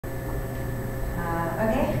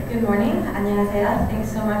Good morning. 안녕하세요.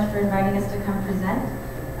 Thanks so much for inviting us to come present.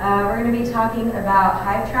 We're going to be talking about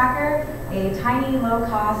Hive Tracker, a tiny,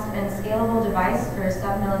 low-cost, and scalable device for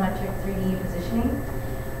submillimetric 3D positioning.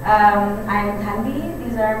 I'm Tanvi.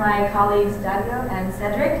 These are my colleagues Dario and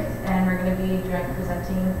Cedric, and we're going to be joint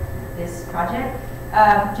presenting this project.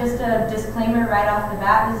 Just a disclaimer right off the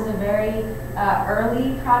bat, this is a very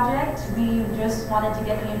early project. We just wanted to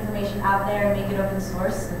get the information out there and make it open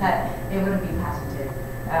source so that it wouldn't be patented.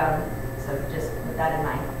 So just put that in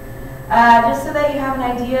mind. Just so that you have an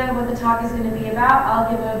idea of what the talk is going to be about, I'll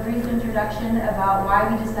give a brief introduction about why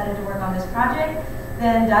we decided to work on this project.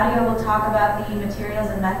 Then Dario will talk about the materials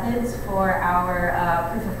and methods for our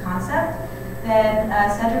proof of concept. Then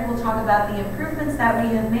Cedric will talk about the improvements that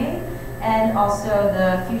we have made and also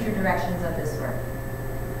the future directions of this work.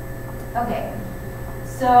 Okay,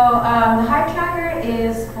 so the Hive Tracker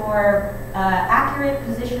is for accurate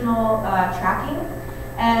positional tracking.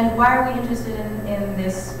 And why are we interested in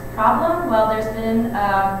this problem? Well, there's been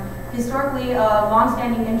historically a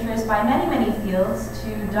long-standing interest by many fields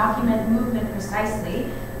to document movement precisely.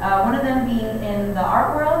 One of them being in the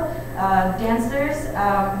art world. Dancers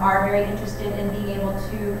are very interested in being able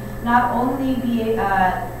to not only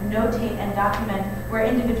notate and document where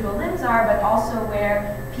individual limbs are, but also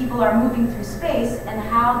where people are moving through space and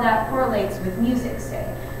how that correlates with music, say.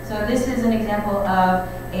 So this is an example of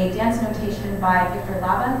a dance notation by Victor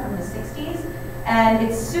Laban from the 60s. And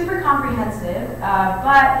it's super comprehensive,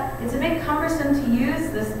 but it's a bit cumbersome to use.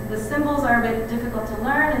 The symbols are a bit difficult to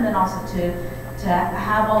learn and then also to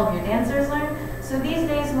have all of your dancers learn. So these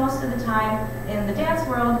days, most of the time in the dance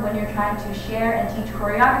world, when you're trying to share and teach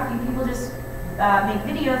choreography, people just make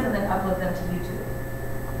videos and then upload them to YouTube.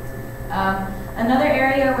 Another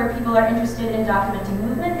area where people are interested in documenting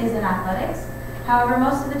movement is in athletics. However,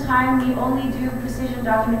 most of the time we only do precision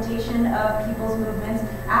documentation of people's movements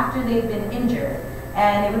after they've been injured.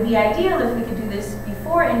 And it would be ideal if we could do this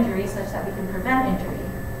before injury such that we can prevent injury.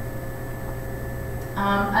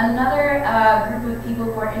 Another group of people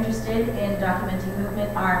who are interested in documenting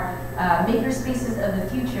movement are makerspaces of the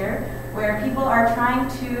future, where people are trying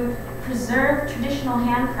to preserve traditional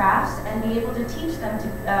handcrafts and be able to teach them to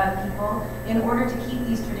people in order to keep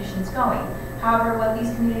these traditions going. However, what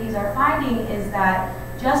these communities are finding is that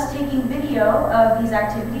just taking video of these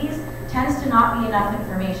activities tends to not be enough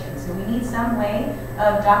information. So we need some way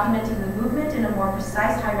of documenting the movement in a more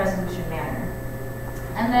precise, high-resolution manner.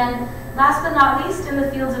 And then, last but not least, in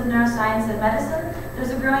the fields of neuroscience and medicine,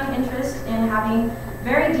 there's a growing interest in having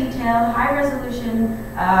very detailed, high-resolution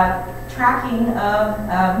tracking of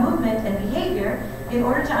movement and behavior in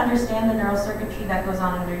order to understand the neural circuitry that goes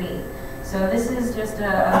on underneath. So this is just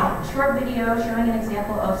a short video showing an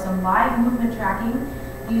example of some live movement tracking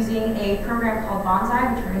using a program called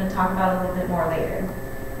Bonsai, which we're going to talk about a little bit more later.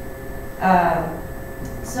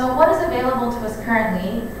 So what is available to us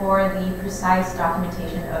currently for the precise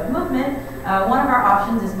documentation of movement? One of our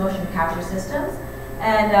options is motion capture systems.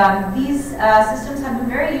 And these systems have been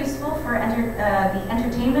very useful for the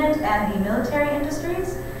entertainment and the military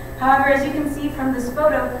industries. However, as you can see from this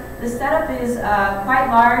photo, the setup is quite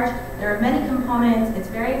large. There are many components, it's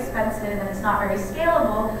very expensive, and it's not very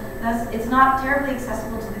scalable. Thus, it's not terribly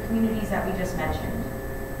accessible to the communities that we just mentioned.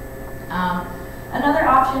 Another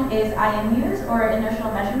option is IMUs, or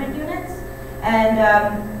inertial measurement units. And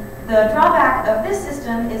the drawback of this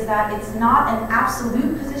system is that it's not an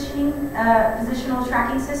absolute positional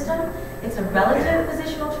tracking system. It's a relative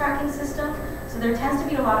positional tracking system. So there tends to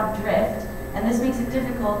be a lot of drift. And this makes it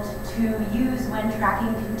difficult to use when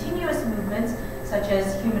tracking continuous movements, such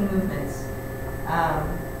as human movements.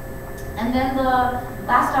 And then the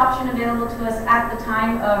last option available to us at the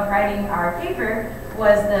time of writing our paper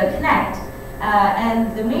was the Kinect.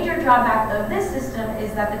 And the major drawback of this system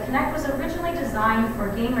is that the Kinect was originally designed for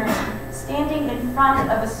gamers standing in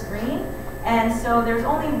front of a screen, and so there's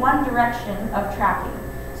only one direction of tracking.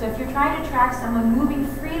 So if you're trying to track someone moving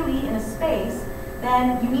freely in a space,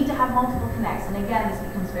 then you need to have multiple Kinects. And again, this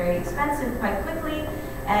becomes very expensive quite quickly,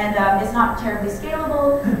 and it's not terribly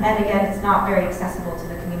scalable, and again, it's not very accessible to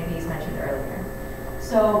the communities mentioned earlier.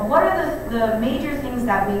 So what are the major things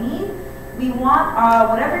that we need? We want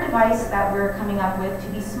whatever device that we're coming up with to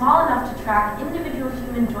be small enough to track individual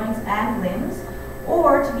human joints and limbs,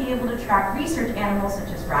 or to be able to track research animals such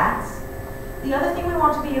as rats. The other thing we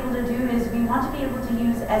want to be able to do is we want to be able to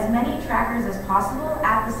use as many trackers as possible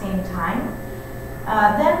at the same time.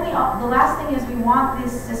 The last thing is we want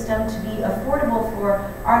this system to be affordable for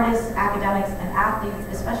artists, academics, and athletes,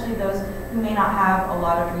 especially those who may not have a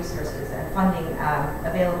lot of resources and funding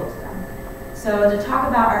available to them. So to talk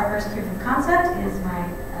about our first proof of concept is my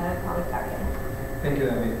colleague Dario. Thank you,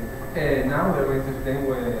 David. Now we're going to explain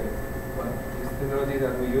what this technology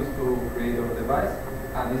that we use to create our device,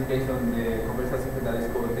 and this is based on the conversation system that is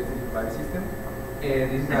called Hive system.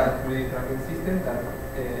 This is a 3D tracking system that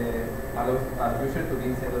allows a user to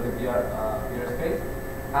be inside of the VR space,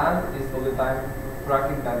 and is all the time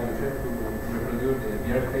tracking that user to reproduce the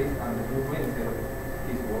VR space and the movement instead of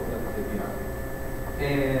his work that is the VR.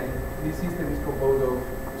 This system is composed of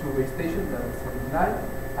two base stations that send light,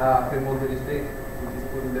 a thermal display which is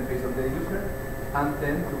put in the face of the user, and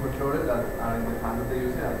then two controllers that are in the hand of the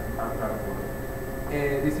user and are tracked for.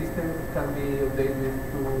 This system can be updated with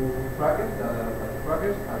two trackers that are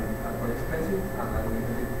trackers and are quite expensive and are a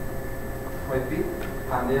little bit quite big,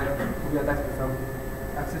 and they are to be attached to some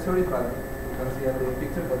accessories, but you can see at the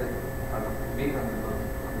picture that they are big and not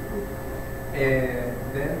good.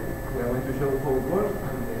 Then we are going to show how it works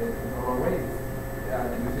in the normal way.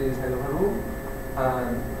 The user is inside of a room,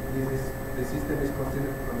 and the system is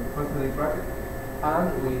constantly tracked, and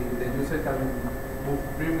the user can move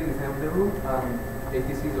freely inside of the room, and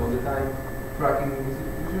ATC is all the time tracking this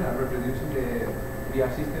user and reproducing the VR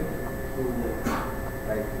system to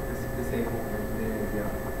like the same movement, the VR.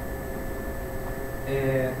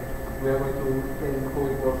 We are going to explain how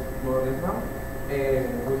it works more or less now.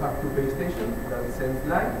 We have two base stations that send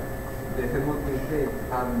light, the thermal display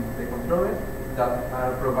and the controller that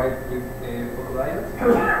are provided with photodiodes,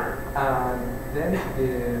 and then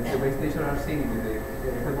the base station are synced with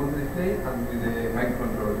the thermal display and with the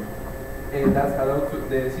microcontroller. And that allows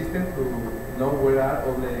the system to know where are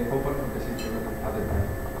all the components of the system at the time.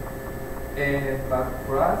 But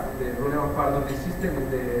for us, the relevant part of the system is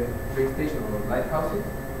the base station or lighthouses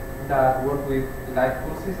that work with light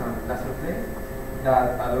pulses and laser planes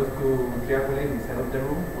that allows to triangulate inside of the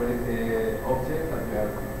room where is the object that we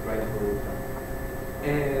are trying to track.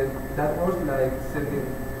 That works like sending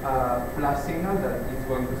a flash signal that is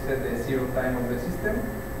going to set the zero time of the system,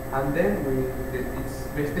 and then its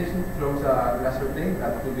base station throws a laser plane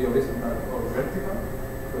that could be horizontal or vertical.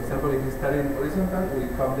 For example, if it's starting horizontal, we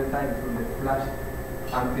count the time from the flash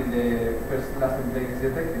until the first laser plane is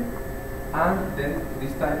detected, and then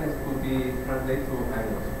this time could be translated to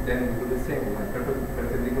angles. Then we do the same with a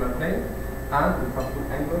perpendicular plane, and we have two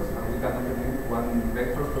angles, and we can determine one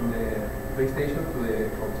vector from the base station to the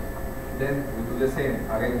object. Then we do the same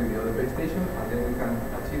again with the other base station, and then we can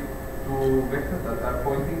achieve two vectors that are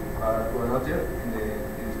pointing to an object in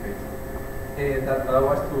space. That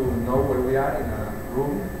allow us to know where we are in a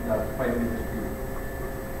room that's 5 meters cubed.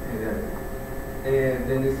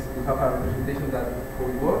 Then we have a representation that how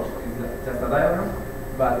it works. It's just a diagram,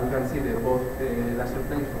 but we can see both laser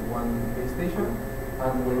planes from one base station,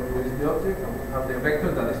 and where is the object, and we have the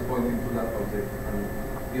vector that is pointing to that object, and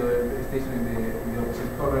the other base station in the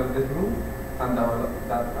opposite corner of the room, and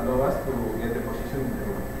that allows us to get the position in the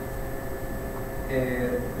room.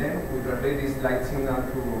 Then we translate this light signal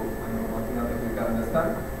to one signal that we can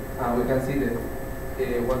understand, and we can see that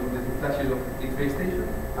one of the two flashes of each base station,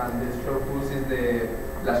 and the short pulse is the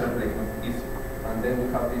laser plane of each. And then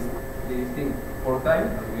we have this thing 4 times,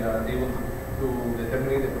 and we are able to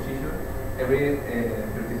determine the position every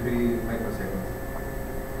 33 microseconds.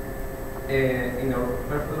 In our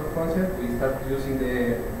first proof of concept, we start using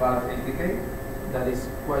the valve ATK. That is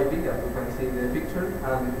quite big, as you can see in the picture,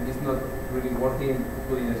 and it's not really working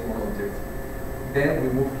putting small objects. Then we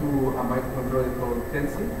move to a microcontroller called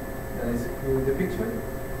Tensi, that is in the picture,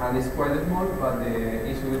 and it's quite small, but the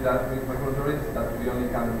issue with that microcontroller is that we only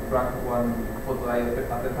can track one photodiode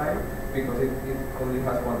at a time, because it only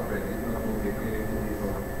has one thread, it's not multi-thread.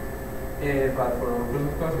 But for our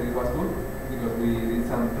proof of concept, it was good, because we did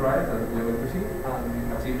some trials that we were able to see, and we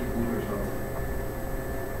achieved good results.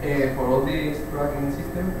 For all this tracking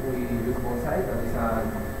system, we use Bonsai, that is an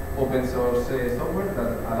open source software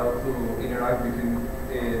that allows to interact between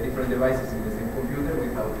different devices in the same computer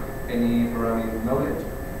without any programming knowledge.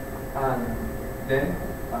 And then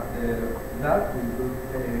after that, we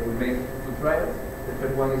made 2 trials. The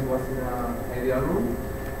first one was in an ideal room,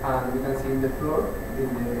 and we can see in the floor,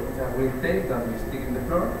 it's a green tape that we stick in the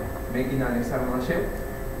floor, making an hexagonal shape.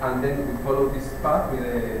 And then we follow this path with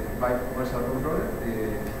a bidirectional controller.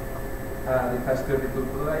 It has 32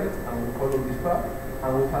 photodiodes, and we follow this path, and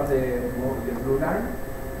we have the blue line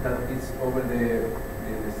that is over the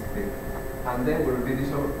stick. And then we repeat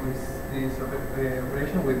this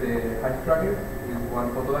operation with the Hive tracker with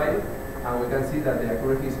 1 photodiode, and we can see that the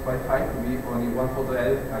accuracy is quite high to be only 1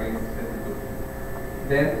 photodiode against 32.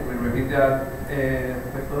 Then we repeat that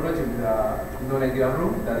methodology with a non-ideal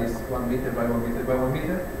room that is 1 meter by 1 meter by 1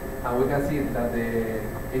 meter, and we can see that the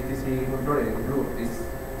ATC controller in blue is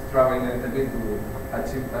traveling a little bit to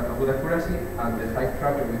achieve a good accuracy, and the Hive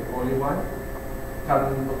tracker with only one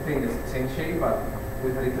can obtain the same shape but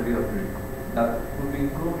with a little bit of grip. That will be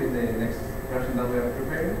improved in the next version that we are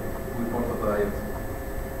preparing with more photodiodes.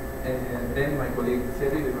 And then my colleague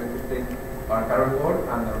Sebi is going to explain our current work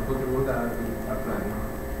and our future work that we are planning.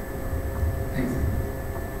 Thanks.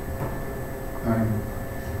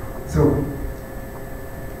 So,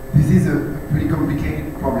 this is a pretty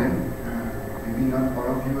complicated problem. Maybe not all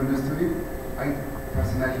of you understood it. I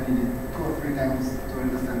personally needed 2 or 3 times to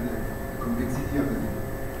understand the complexity of the thing.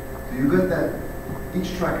 So you got that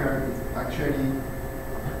each tracker is actually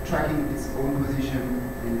tracking its own position,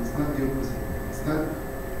 and it's not the opposite. It's not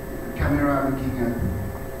a camera looking at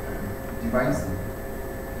a device,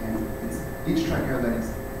 and it's each tracker that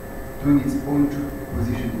is doing its own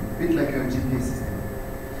positioning, a bit like a GPS system.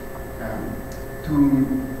 To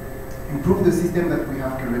improve the system that we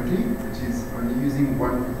have currently, which is only using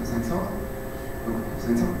one photosensor,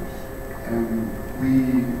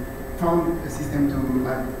 we found a system to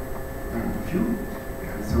add a few.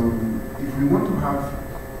 So if we want to have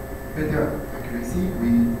better accuracy,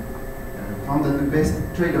 we found that the best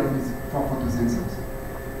trade-off is 4 photosensors.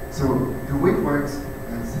 So the way it works,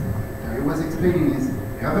 as I was explaining, is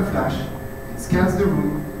you have a flash, it scans the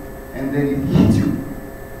room, and then it hits you.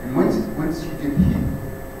 And once you get hit,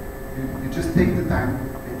 you just take the time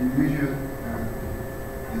and you measure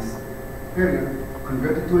this period,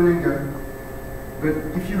 convert it to an angle. But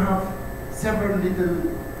if you have several little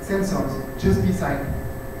sensors just beside,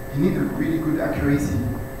 you need a really good accuracy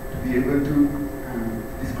to be able to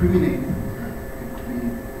discriminate, to be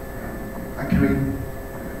accurate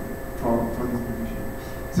for this position.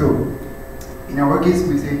 So in our case,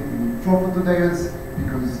 we say we need 4 photodiodes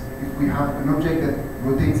because if we have an object that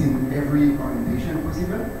rotates in every orientation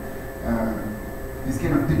possible, this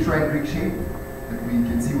kind of tetrahedric shape that we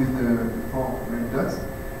can see with the 4 red dots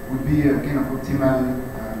would be a kind of optimal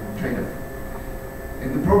trade-off.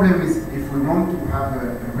 And the problem is, if we want to have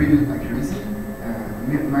a real accuracy,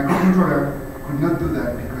 the microcontroller could not do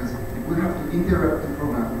that because it would have to interrupt the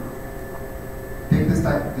program, take the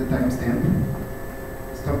timestamp,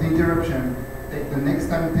 stop the interruption, take the next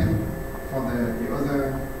timestamp for the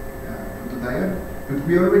other photodiode, but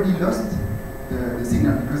we already lost the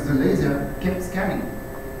signal because the laser kept scanning.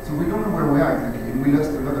 So we don't know where we are exactly, and we lost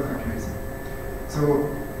a lot of accuracy. So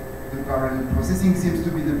the parallel processing seems to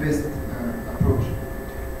be the best approach.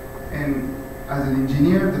 And as an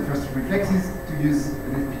engineer, the first reflex is to use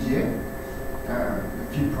an FPGA, a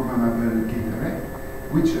field programmable gate array,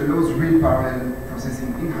 which allows real parallel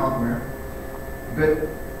processing in hardware. But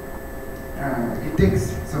it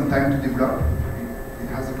takes some time to develop. It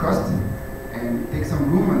has a cost, and it takes some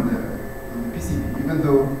room on the PCB, even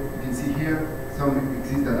though you can see here some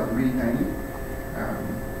exist that are really tiny.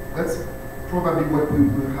 That's probably what we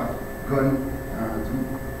would have gone to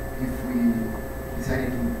if we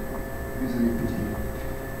decided to use an FPGA.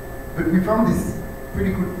 But we found this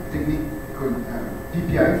pretty good technique called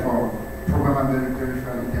PPI, for Programmable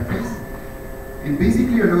Peripheral Interface. It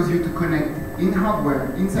basically allows you to connect in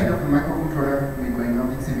hardware inside of a microcontroller made by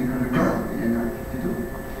Nordic Semiconductor, the NR52.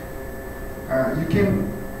 You can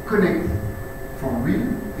connect for real,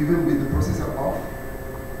 even with the processor off,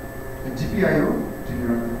 a GPIO,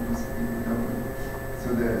 general purpose interrupt.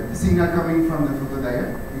 So the signal coming from the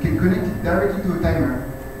photodiode, you can connect it directly to a timer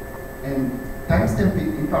and timestamp it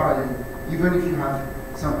in parallel, even if you have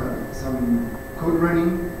some code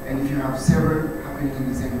running and if you have several happening at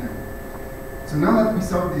the same time. So now that we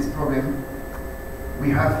solved this problem, we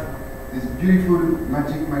have this beautiful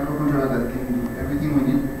magic microcontroller that can do everything we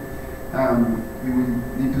need. We will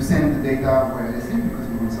need to send the data wirelessly because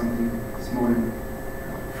we want something small and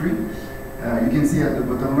free. You can see at the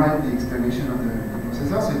bottom right the explanation of the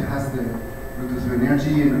processor. So it has the Bluetooth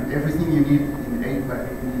energy and everything you need in 8 by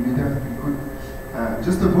 8 millimeters. Pretty good.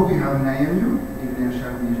 Just above you have an IMU,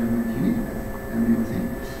 inertial measurement unit, MMUC,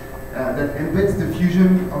 that embeds the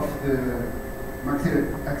fusion of the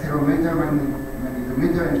accelerometer,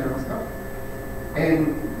 magnetometer, and gyroscope. And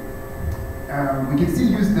we can still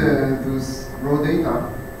use those raw data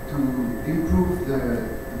to improve the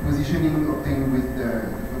positioning obtained with the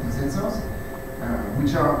photosensors,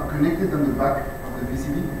 which are connected on the back of the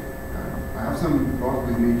PCB. I have some board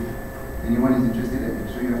with me. If anyone is interested, I can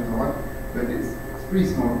show you afterward. But it's pretty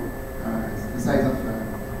small. It's the size of a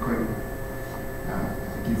coin,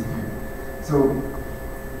 as you can see here. So,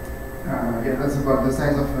 yeah, that's about the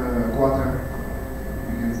size of a quarter.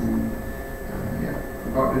 You can see, yeah,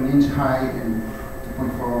 about 1 inch high and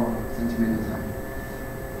 2.4 centimeters high.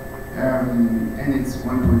 And it's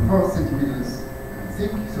 1.4 centimeters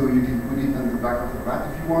stick, so you can put it on the back of the rat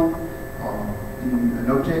if you want, or in an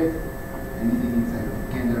object, anything inside of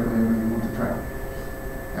a candle, whatever you want to try.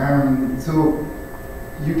 So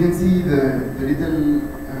you can see the little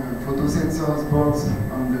photo sensors boards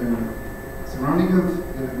on the surrounding of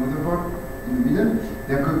the motherboard in the middle.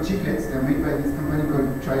 They're called chiplets. They're made by this company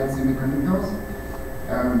called Triad Semiconductors.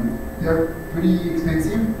 They're pretty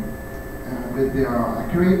expensive, but they are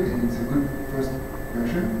accurate, and it's a good first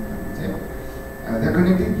version, I would say. They're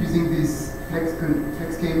connected using this flex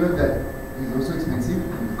cable that is also expensive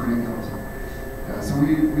to connect also. So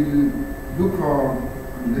we will look for,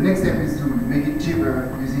 the next step is to make it cheaper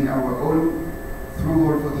using our own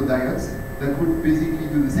through-hole photodiodes that would basically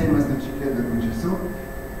do the same as the chiplet that we just saw,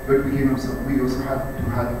 but we also have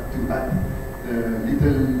to add the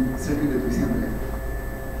little circuit that we see on the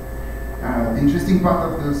left. The interesting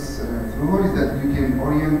part of those through-hole is that you can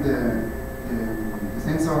orient the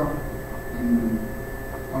sensor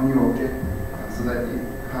on your object so that it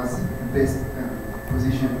has the best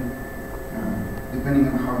position depending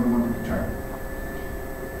on how you want to be tracked.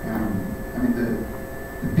 I mean,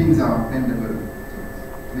 the pins are bendable, so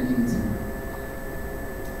it's making it simple.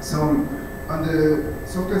 So on the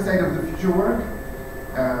software side of the future work,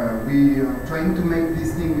 we are trying to make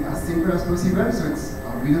this thing as simple as possible, so it's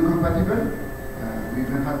Arduino compatible. We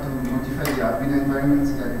even had to modify the Arduino environment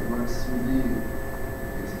so that it works smoothly,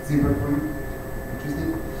 makes it simple for you. Interested?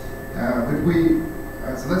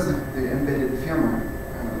 So that's the embedded firmware.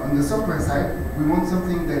 On the software side, we want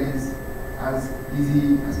something that is as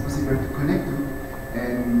easy as possible to connect to.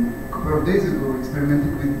 And a couple of days ago, we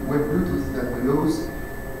experimented with web Bluetooth that allows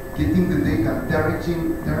getting the data directly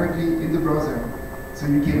in the browser. So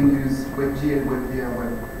you can use WebGL,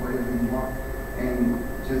 WebVR, whatever you want, and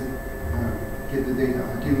just get the data.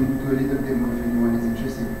 I can do a little demo if anyone is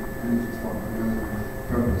interested, and if it's for another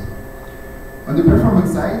purpose. On the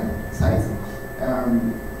performance side,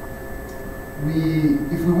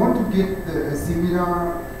 if we want to get a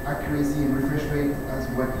similar accuracy and refresh rate as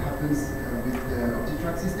what happens with the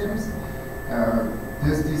OptiTrack systems,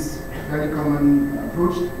 there's this very common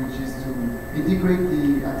approach, which is to integrate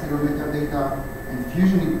the accelerometer data and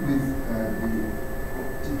fusion it with the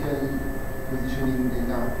optical positioning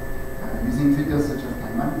data using filters such as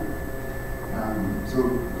Timeman. So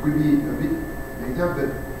it will be a bit later, but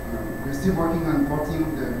we're still working on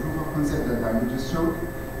porting the proof of concept that I just showed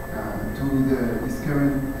to this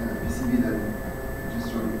current PCB that I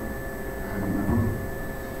just showed in my book.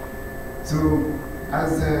 So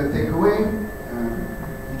as a takeaway,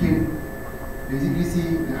 you can basically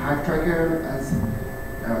see the Hive tracker as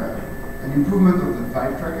an improvement of the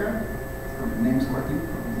Vive tracker. So the name's working.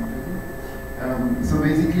 So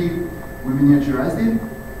basically, we miniaturized it,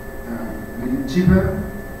 made it cheaper.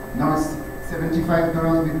 Now it's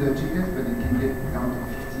 $75 with the chiplet, but it can get down to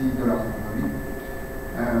 $50 probably.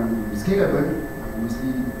 Scalable,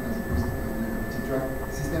 mostly as opposed to the OptiTrack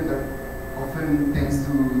system that often tends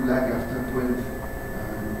to lag after 12,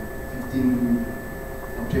 15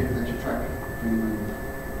 objects that you track depending on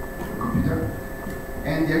your computer.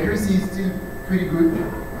 And the accuracy is still pretty good.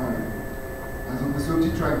 As opposed to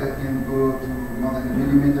OptiTrack that can go to more than 1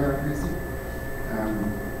 millimeter accuracy.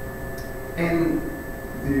 And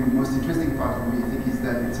the most interesting part for me, I think, is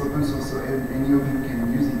that it's open source, so any of you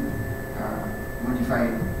can use it, modify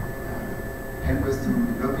it, help us to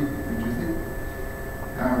develop it if you're interested.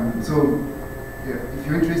 So, yeah, if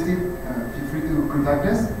you're interested, feel free to contact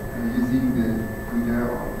us using the Twitter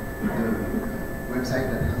or the website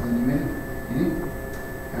that has an email in it.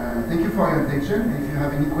 Thank you for your attention, and if you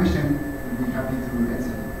have any question, we'll be happy to answer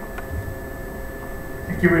them.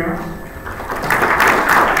 Thank you very much.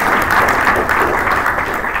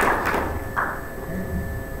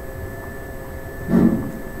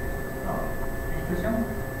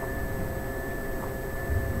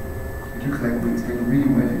 It looks like we explained really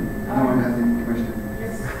well. No one has any question.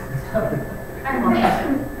 Yes. I have one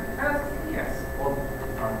question. Yes. Or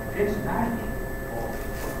functionality or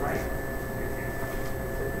right.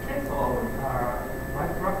 So in case of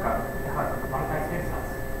Vive tracker, it has multi-sensors.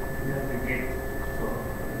 You have to get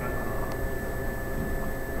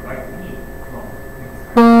right knee from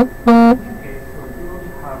inside. In case, so you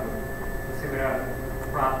only have several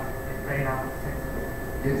flat and planar sensors.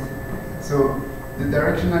 Yes. So the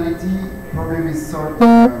directionality problem is solved.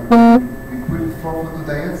 We put 4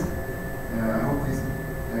 photodiodes. I hope this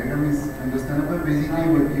diagram is understandable. Basically,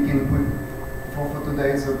 you can put 4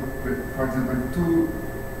 photodiodes, so for example, 2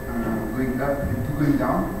 going up and 2 going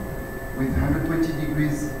down with 120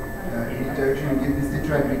 degrees in each direction, and get this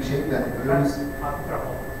tetrahedric shape that allows.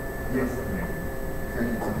 Yes.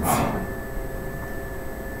 Exactly.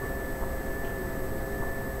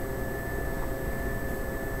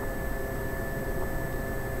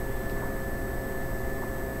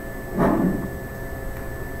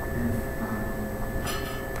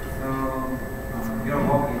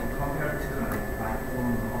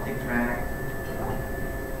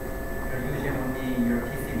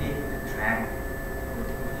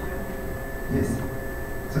 Yes.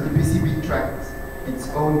 So the PCB tracks its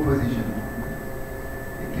own position.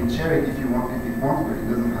 It can share it if it wants, but it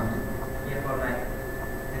doesn't have to. Yeah, but like,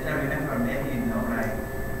 as I remember, maybe like,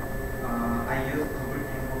 I used Google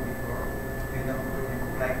Tango before. Do you know Google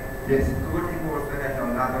Tango? Like, Yes. Google Tango also has a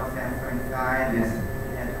lot of sensor inside. Yes.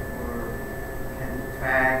 And can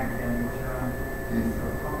track, can motion. Yes. So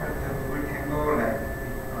compared to Google Tango, like,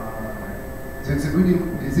 So it's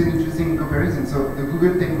an interesting comparison. So the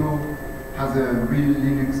Google Tango has a real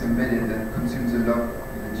Linux embedded that consumes a lot of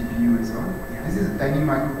the GPU and so on. Yeah. This is a tiny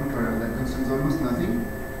microcontroller that consumes almost nothing.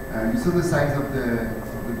 You saw the size of the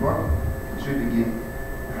board. I'll show it again.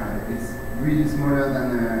 It's really smaller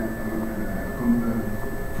than a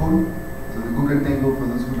phone. So the Google Tango, for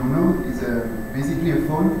those who don't know, is basically a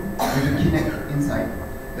phone with a Kinect inside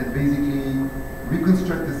that basically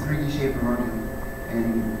reconstructs the 3D shape around you.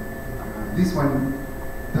 And this one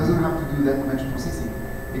doesn't have to do that much processing.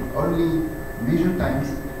 It only measures times,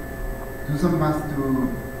 do some math to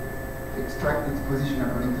extract its position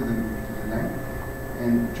according to the line,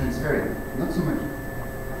 and transfer it. Not so much.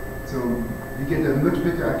 So you get a much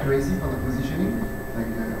better accuracy for the positioning, like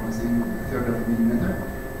I was saying, a third of a millimeter.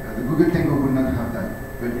 The Google Tango will not have that,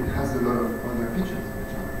 but it has a lot of other features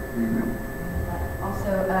which are really good.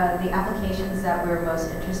 Also, the applications that we're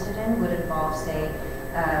most interested in would involve, say,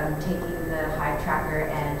 taking the Hive tracker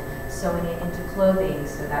and sewing it into clothing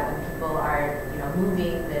so that when people are,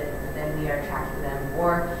 moving, then we are tracking them,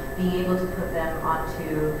 or being able to put them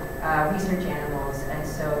onto research animals. And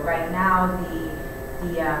so right now,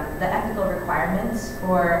 the ethical requirements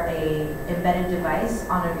for a embedded device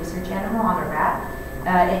on a research animal, on a rat,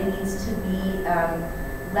 it needs to be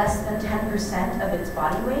less than 10% of its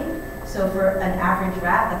body weight. So for an average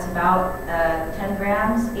rat, that's about 10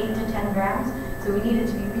 grams, 8 to 10 grams. So we need it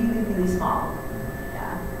to be really, really small.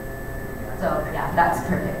 Yeah. So yeah, that's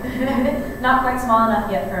perfect. Not quite small enough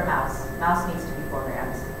yet for a mouse. Mouse needs to be 4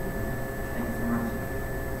 grams. thank you so much.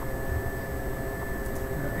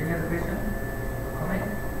 Any other question? Comment?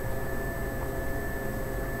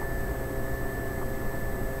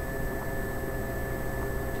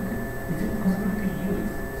 Is it possible to use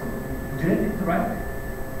modulated right?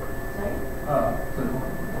 Sorry? So to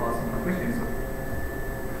ask my question, so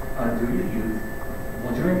do you use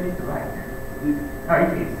modulated right?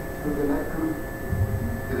 It is. So the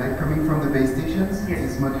light coming from the base stations Yes.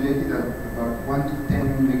 is modulated at about 1 to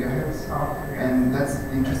 10 megahertz. And that's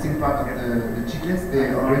the interesting part of the chiplets.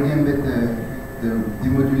 They already embed the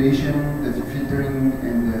demodulation, the filtering,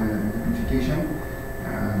 and the amplification.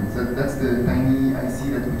 So that's the tiny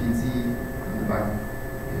IC that we can see on the back.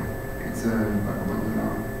 It's about $1.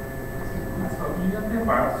 So in your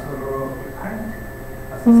paper, so you can't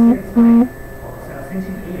scale size of the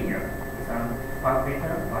sensing area is 5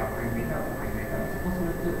 meter by 5 meter by 5 meter. It's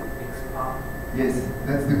possible to expand. Yes,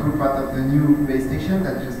 that's the good part of the new base station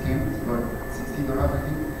that just came. It's about $60, I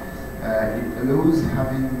think. It allows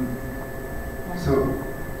having, so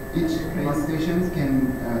each base station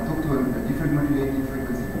can talk to a different modulated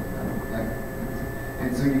frequency,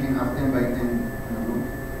 and so you can have 10 by 10 room.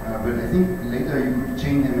 But I think later you could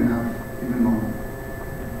chain them and have even more.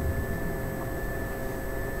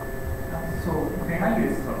 So when I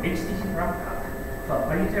use HTC router, so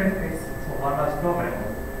I usually face one large problem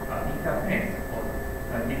of interface of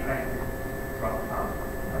different router,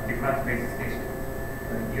 different base stations.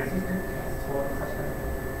 Your system can solve such a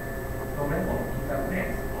problem of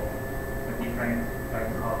interface of different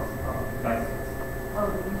lighthouse devices. Oh,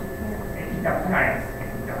 interference. Interference and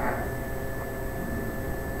interact.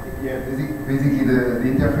 Yeah, basically the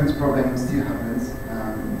interference problem still happens.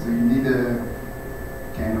 So you need a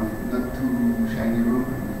kind of not too shiny room.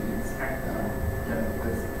 It's,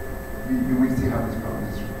 you will still have this problem.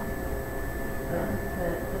 That's true.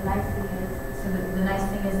 The nice thing is, the nice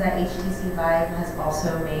thing is that HTC Vive has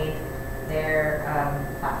also made their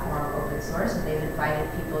platform open source, and they've invited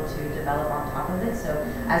people to develop on top of it. So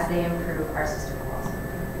as they improve, our system will also improve.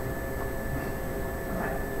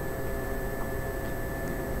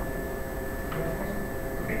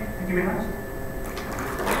 Okay, thank you very much.